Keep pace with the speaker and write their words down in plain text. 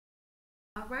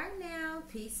right now,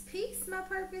 peace, peace, my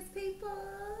purpose people.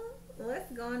 What's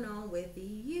going on with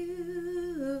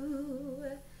you?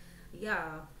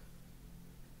 Y'all,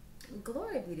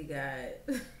 glory be to God.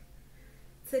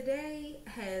 Today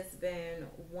has been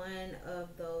one of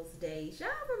those days. Y'all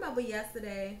remember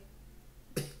yesterday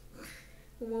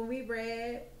when we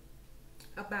read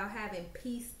about having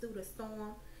peace through the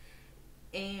storm?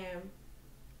 And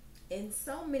in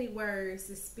so many words,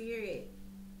 the Spirit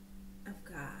of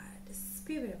God, the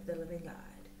Spirit of the living God,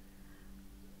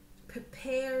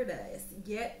 prepared us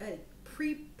yet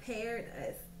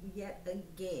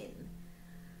again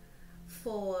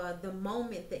for the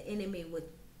moment the enemy would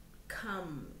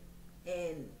come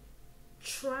and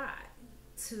try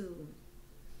to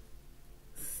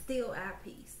steal our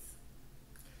peace.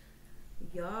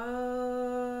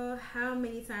 Y'all, how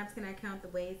many times can I count the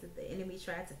ways that the enemy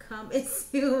tried to come and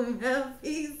steal my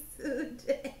peace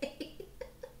today?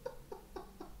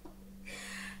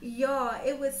 Y'all,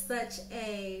 it was such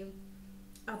a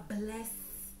blessing.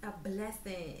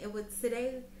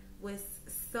 Today was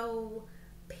so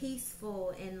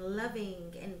peaceful and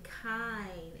loving and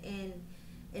kind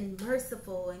and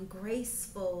merciful and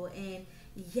graceful, and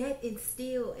yet and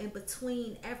still in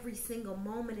between every single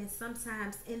moment, and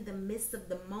sometimes in the midst of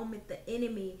the moment, the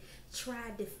enemy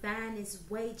tried to find his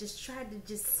way, tried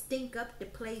to stink up the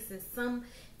place in some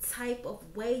type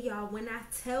of way. Y'all, when I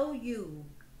tell you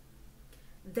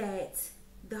that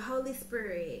the Holy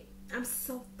Spirit, I'm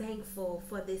so thankful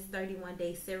for this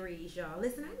 31-day series, y'all.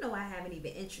 Listen, I know I haven't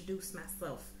even introduced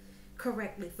myself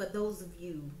correctly. For those of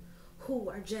you who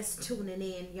are just tuning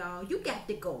in, y'all, you got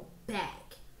to go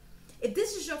back. If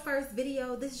this is your first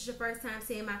video, this is your first time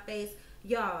seeing my face,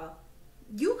 y'all,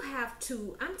 you have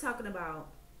to, I'm talking about,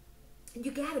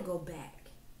 you got to go back,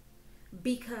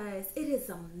 because it is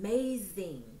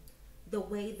amazing the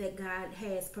way that God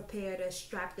has prepared us,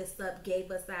 strapped us up,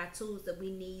 gave us our tools that we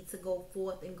need to go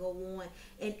forth and go on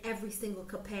in every single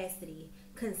capacity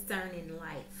concerning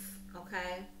life,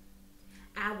 okay?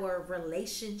 Our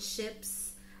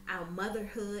relationships, our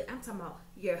motherhood, I'm talking about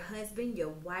your husband,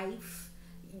 your wife,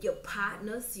 your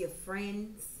partners, your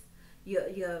friends,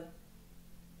 your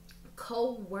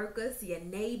co-workers, your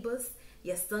neighbors,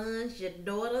 your sons, your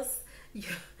daughters,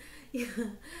 yourself.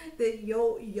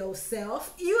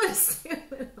 You understand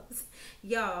what I'm saying?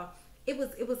 Y'all, it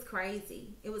was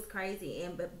crazy. It was crazy.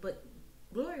 And but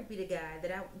glory be to God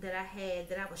that I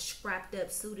was strapped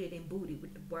up, suited and booted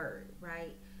with the word,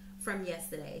 right? From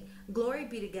yesterday. Glory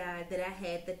be to God that I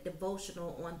had the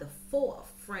devotional on the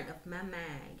forefront of my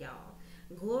mind, y'all.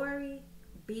 Glory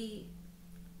be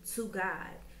to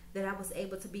God that I was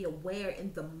able to be aware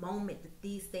in the moment that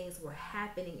these things were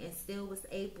happening, and still was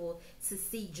able to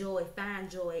see joy, find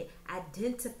joy,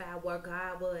 identify where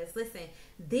God was. Listen,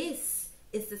 this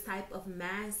is the type of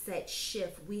mindset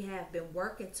shift we have been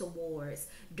working towards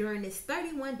during this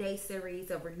 31-day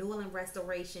series of renewal and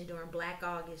restoration during Black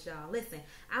August, y'all. Listen,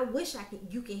 I wish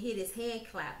you can hear this hand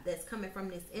clap that's coming from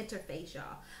this interface,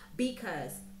 y'all,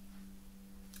 because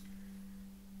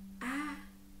I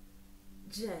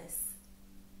just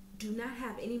do not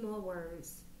have any more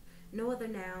words, no other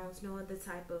nouns, no other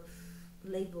type of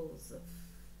labels of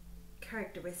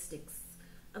characteristics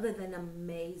other than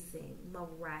amazing,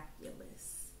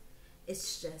 miraculous.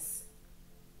 It's just,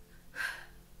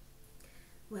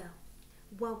 well,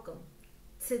 welcome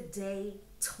to day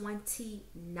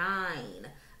 29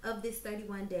 of this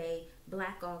 31-day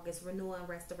Black August Renewal and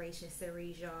Restoration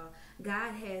series, y'all.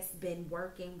 God has been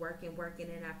working,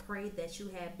 and I pray that you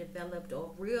have developed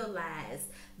or realized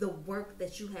the work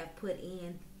that you have put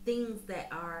in, things that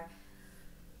are,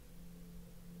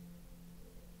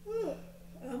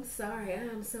 I'm sorry,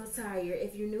 I'm so tired.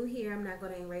 If you're new here, I'm not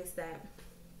going to erase that.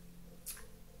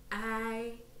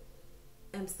 I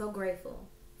am so grateful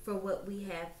for what we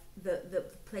have, the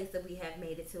place that we have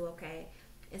made it to, okay?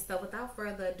 And so without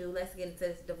further ado, let's get into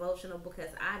this devotional, because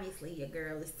obviously your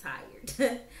girl is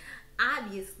tired.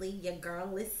 Obviously your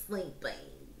girl is sleeping.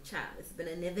 Child, it's been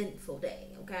an eventful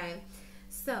day, okay?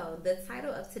 So the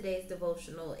title of today's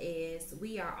devotional is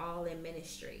We Are All in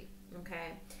Ministry,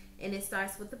 okay? And it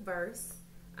starts with the verse.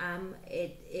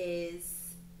 It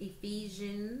is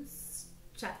Ephesians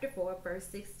chapter 4, verse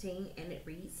 16, and it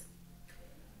reads,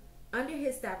 Under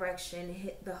his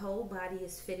direction, the whole body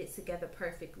is fitted together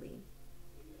perfectly,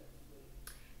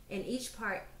 and each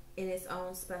part in its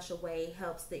own special way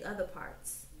helps the other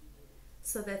parts,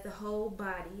 so that the whole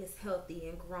body is healthy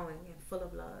and growing and full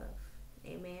of love.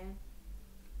 Amen.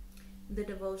 The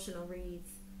devotional reads,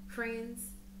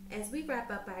 Friends, as we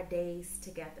wrap up our days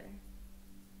together,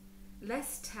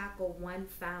 let's tackle one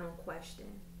final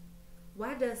question.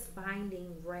 Why does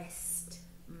finding rest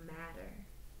matter?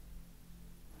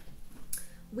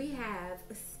 We have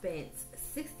spent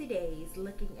 60 days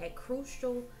looking at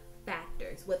crucial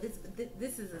factors. Well,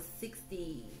 this is a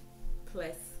 60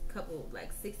 plus couple,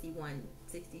 like 61,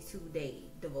 62 day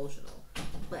devotional,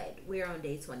 but we're on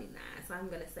day 29. So I'm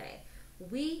going to say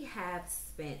we have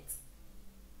spent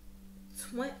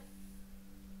 20.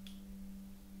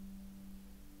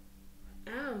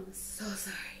 I'm so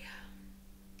sorry.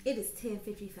 It is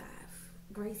 10:55.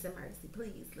 Grace and mercy,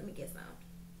 please. Let me get some.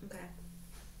 Okay.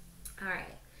 All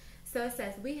right. So it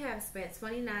says we have spent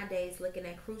 29 days looking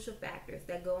at crucial factors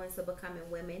that go into becoming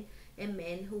women and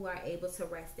men who are able to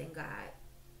rest in God,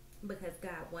 because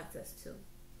God wants us to.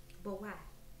 But why?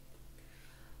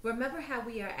 Remember how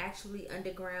we are actually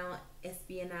underground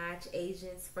espionage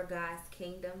agents for God's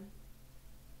kingdom?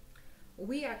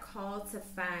 We are called to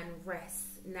find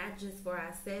rest, not just for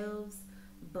ourselves,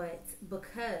 but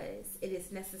because it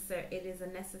is necessary. It is a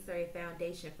necessary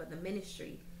foundation for the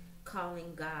ministry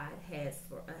calling God has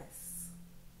for us.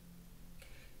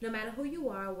 No matter who you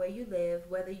are, where you live,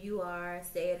 whether you are a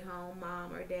stay-at-home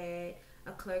mom or dad,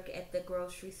 a clerk at the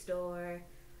grocery store,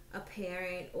 a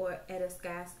parent, or at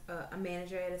a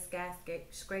manager at a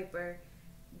skyscraper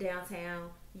downtown,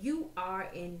 you are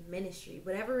in ministry.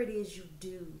 Whatever it is you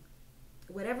do,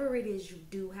 however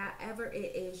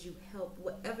it is you help,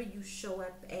 whatever you show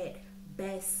up at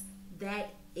best, that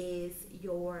is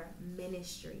your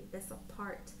ministry. That's a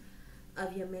part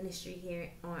of your ministry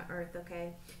here on earth,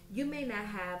 okay? You may not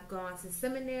have gone to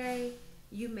seminary,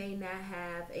 you may not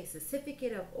have a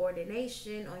certificate of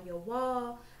ordination on your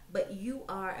wall, but you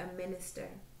are a minister.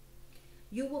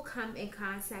 You will come in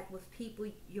contact with people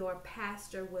your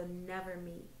pastor will never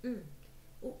meet. Ooh,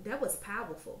 that was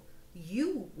powerful.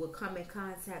 You will come in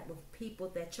contact with people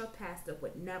that your pastor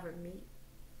would never meet.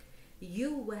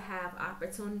 You will have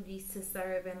opportunities to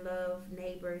serve and love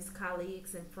neighbors,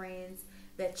 colleagues, and friends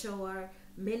that your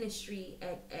ministry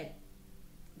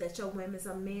that your women's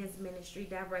or men's ministry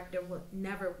director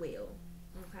never will.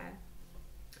 Okay.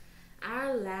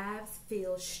 Our lives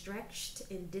feel stretched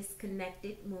and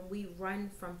disconnected when we run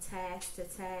from task to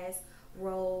task,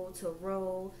 role to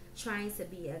role, trying to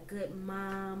be a good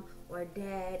mom or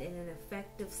dad and an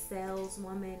effective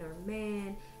saleswoman or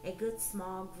man, a good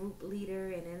small group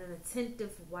leader and an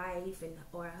attentive wife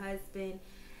or husband.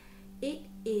 It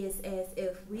is as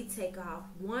if we take off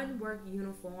one work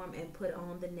uniform and put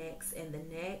on the next and the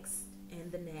next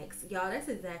and the next. Y'all, that's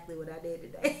exactly what I did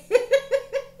today.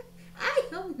 I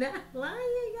am not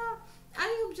lying, y'all.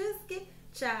 I am just getting,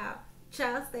 child,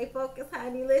 stay focused,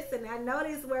 honey. Listen, I know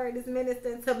this word is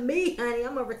ministering to me, honey.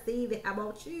 I'm going to receive it. How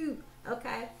about you?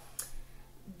 Okay.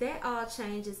 That all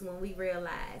changes when we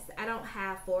realize I don't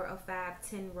have 4 or 5,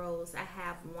 10 roles. I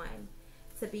have one.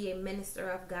 To be a minister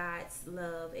of God's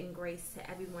love and grace to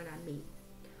everyone I meet.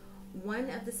 One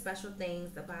of the special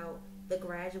things about the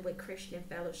Graduate Christian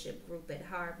Fellowship group at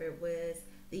Harvard was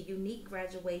the unique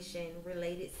graduation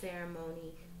related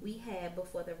ceremony we had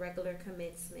before the regular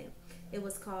commencement. It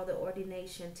was called the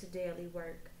ordination to daily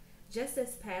work. Just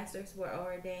as pastors were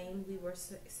ordained, we were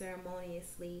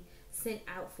ceremoniously sent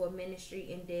out for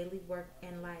ministry and daily work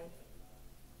and life.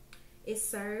 It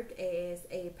served as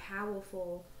a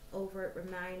powerful overt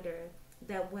reminder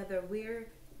that whether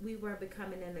we were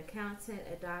becoming an accountant,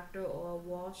 a doctor, or a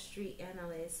Wall Street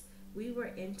analyst, we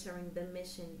were entering the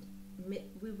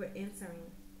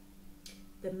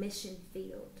mission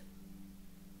field.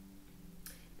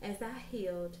 As I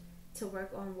headed to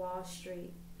work on Wall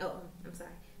Street,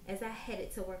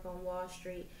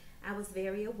 I was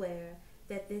very aware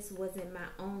that this wasn't my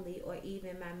only or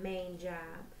even my main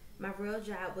job. My real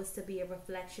job was to be a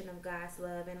reflection of God's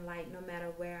love and light no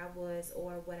matter where I was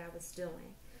or what I was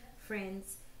doing.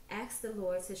 Friends, ask the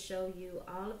Lord to show you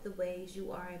all of the ways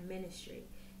you are in ministry.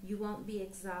 You won't be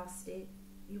exhausted.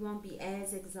 You won't be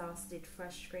as exhausted,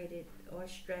 frustrated, or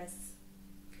stressed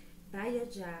by your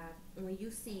job when you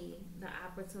see the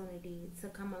opportunity to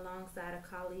come alongside a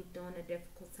colleague during a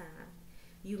difficult time.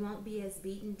 You won't be as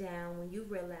beaten down when you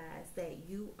realize that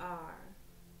you are,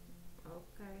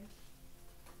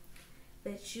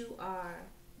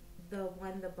 the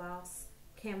one the boss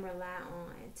can rely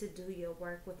on to do your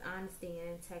work with honesty and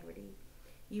integrity.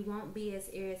 You won't be as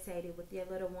irritated with your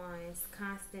little one's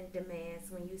constant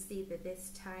demands when you see that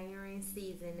this tiring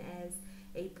season as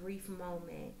a brief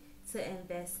moment to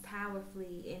invest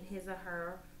powerfully in his or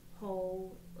her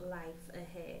whole life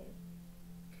ahead.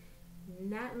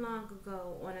 Not long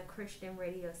ago on a Christian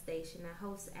radio station, a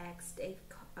host asked a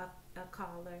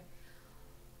caller,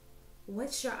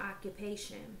 "What's your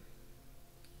occupation?"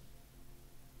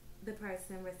 The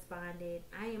person responded,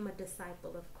 "I am a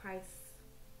disciple of Christ,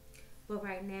 but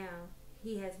right now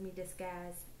he has me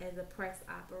disguised as a press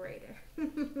operator.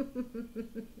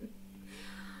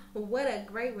 What a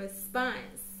great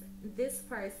response. This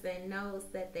person knows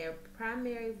that their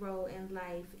primary role in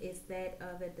life is that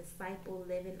of a disciple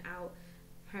living out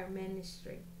her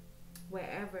ministry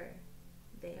wherever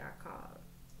they are called.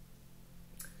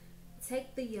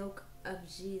 Take the yoke of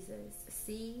Jesus.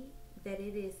 See that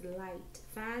it is light.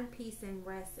 Find peace and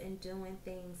rest in doing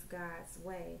things God's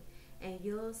way. And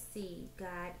you'll see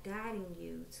God guiding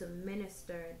you to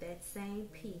minister that same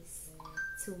peace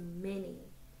to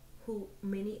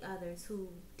many others who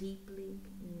deeply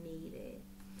need it.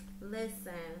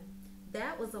 Listen,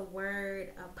 that was a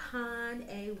word upon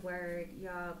a word,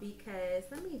 y'all, because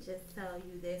let me just tell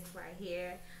you this right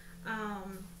here.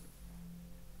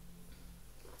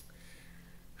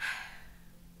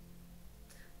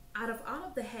 Out of all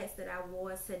of the hats that I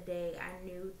wore today, I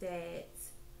knew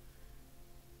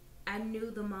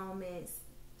the moments,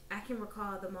 I can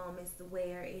recall the moments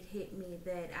where it hit me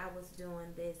that I was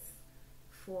doing this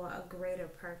for a greater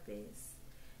purpose.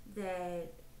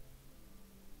 That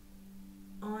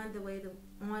on the way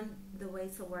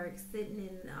to work, sitting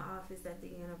in the office at the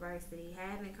university,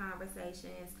 having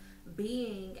conversations,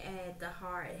 being at the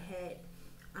hard hat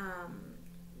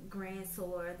grand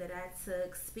tour that I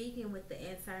took, speaking with the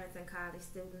interns and college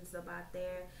students about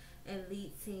their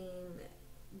elite team,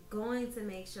 going to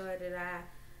make sure that I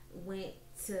went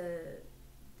to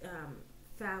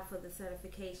file for the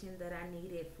certification that I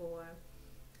needed for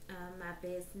my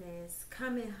business,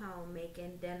 coming home,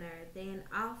 making dinner, then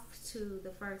off to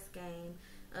the first game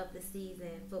of the season,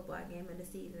 football game of the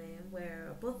season,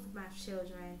 where both of my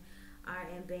children are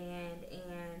in band,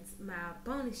 and my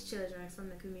bonus children from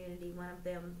the community, one of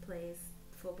them plays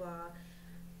football,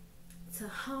 to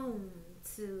home,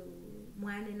 to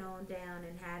winding on down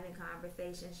and having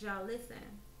conversations. Y'all, listen,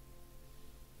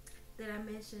 did I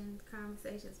mention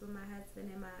conversations with my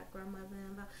husband and my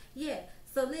grandmother-in-law? Yeah,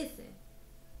 so listen,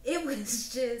 it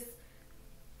was just,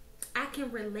 I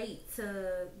can relate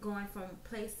to going from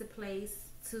place to place,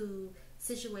 to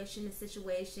situation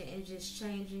and just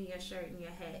changing your shirt and your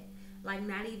hat. Like,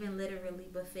 not even literally,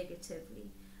 but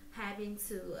figuratively. Having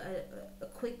to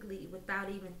quickly, without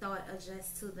even thought,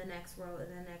 adjust to the next row and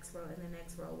the next row and the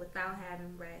next row without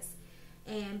having rest.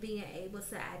 And being able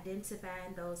to identify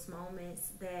in those moments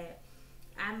that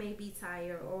I may be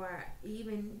tired, or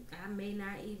even I may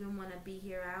not even want to be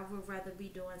here. I would rather be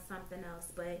doing something else,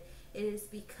 but it is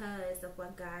because of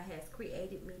what God has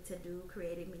created me to do,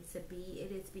 created me to be.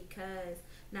 It is because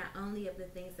not only of the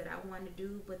things that I want to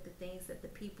do, but the things that the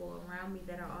people around me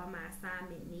that are on my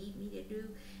assignment need me to do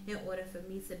in order for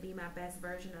me to be my best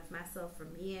version of myself, for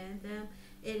me and them.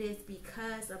 It is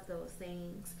because of those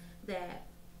things that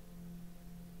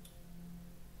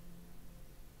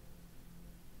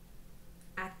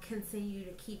I continue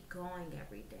to keep going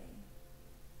every day,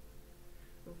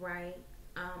 right?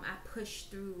 I push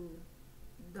through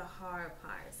the hard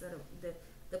parts, or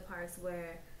the parts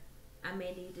where I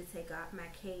may need to take off my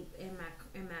cape and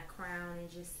my crown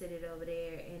and just sit it over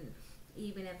there, and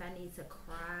even if I need to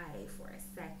cry for a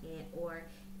second, or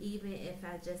even if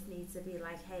I just need to be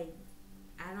like, hey,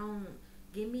 I don't,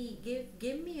 give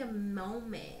me a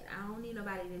moment. I don't need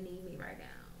nobody to need me right now.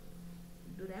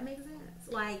 Do that make sense?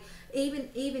 Like, even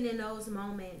in those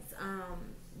moments,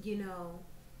 you know,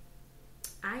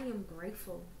 I am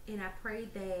grateful, and I pray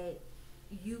that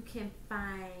you can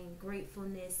find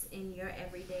gratefulness in your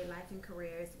everyday life and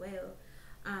career as well.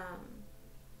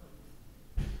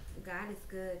 God is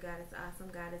good, God is awesome,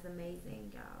 God is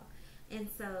amazing, y'all. And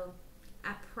so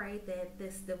I pray that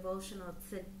this devotional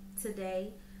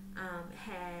today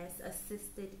has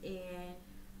assisted in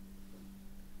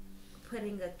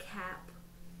putting a cap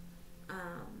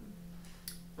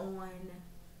on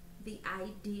the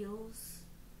ideals,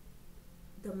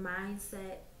 the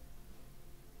mindset,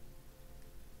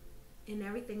 and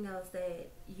everything else that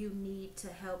you need to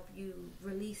help you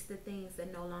release the things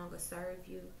that no longer serve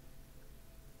you.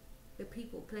 The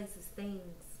people, places,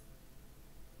 things,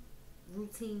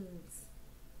 routines,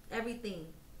 everything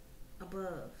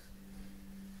above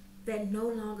that no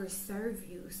longer serve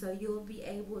you, so you'll be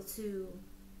able to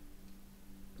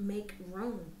make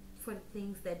room for the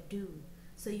things that do,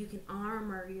 so you can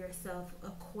armor yourself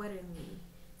accordingly,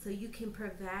 so you can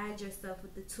provide yourself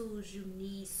with the tools you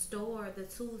need, store the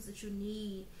tools that you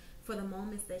need for the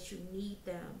moments that you need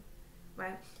them,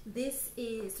 right? This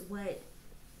is what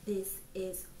this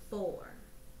is for,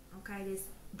 okay? This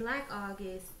Black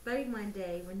August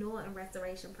 31-day renewal and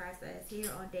restoration process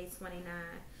here on day 29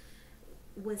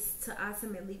 was to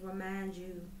ultimately remind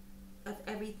you of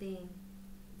everything,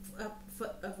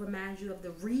 remind you of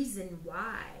the reason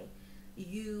why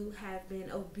you have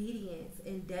been obedient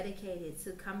and dedicated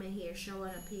to coming here, showing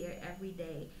up here every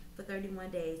day for 31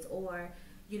 days, or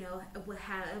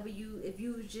however if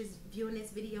you was just viewing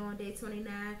this video on day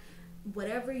 29,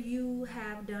 whatever you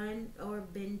have done or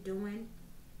been doing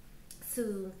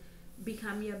to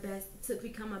become your best, to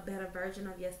become a better version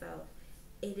of yourself,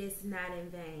 it is not in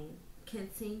vain.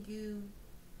 Continue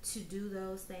to do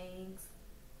those things,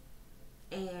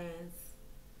 and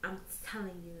I'm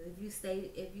telling you, if you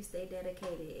stay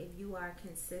dedicated, if you are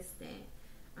consistent,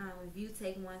 if you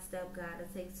take one step, God will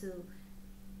take two.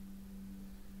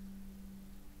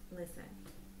 Listen,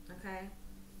 okay?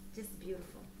 Just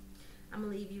beautiful. I'm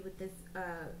gonna leave you with this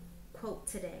quote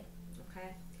today,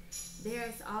 okay? There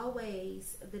is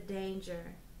always the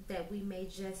danger that we may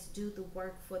just do the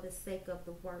work for the sake of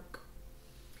the work.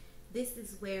 This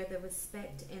is where the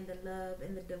respect and the love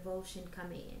and the devotion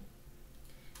come in.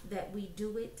 That we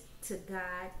do it to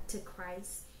God, to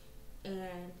Christ,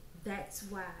 and that's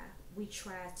why we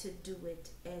try to do it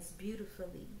as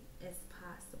beautifully as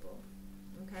possible.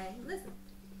 Okay? Listen.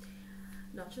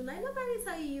 Don't you let nobody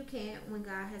tell you can't when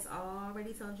God has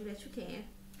already told you that you can.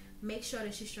 Make sure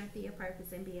that you strengthen your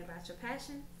purpose and be about your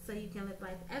passion so you can live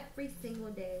life every single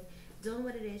day doing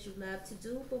what it is you love to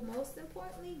do, but most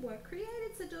importantly, were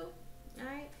created to do.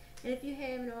 Alright? And if you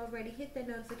haven't already, hit that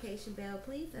notification bell,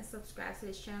 please, and subscribe to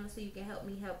this channel so you can help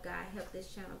me help God help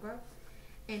this channel grow.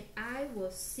 And I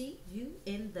will see you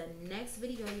in the next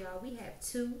video, y'all. We have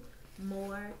 2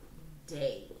 more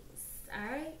days.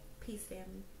 Alright? Peace,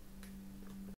 family.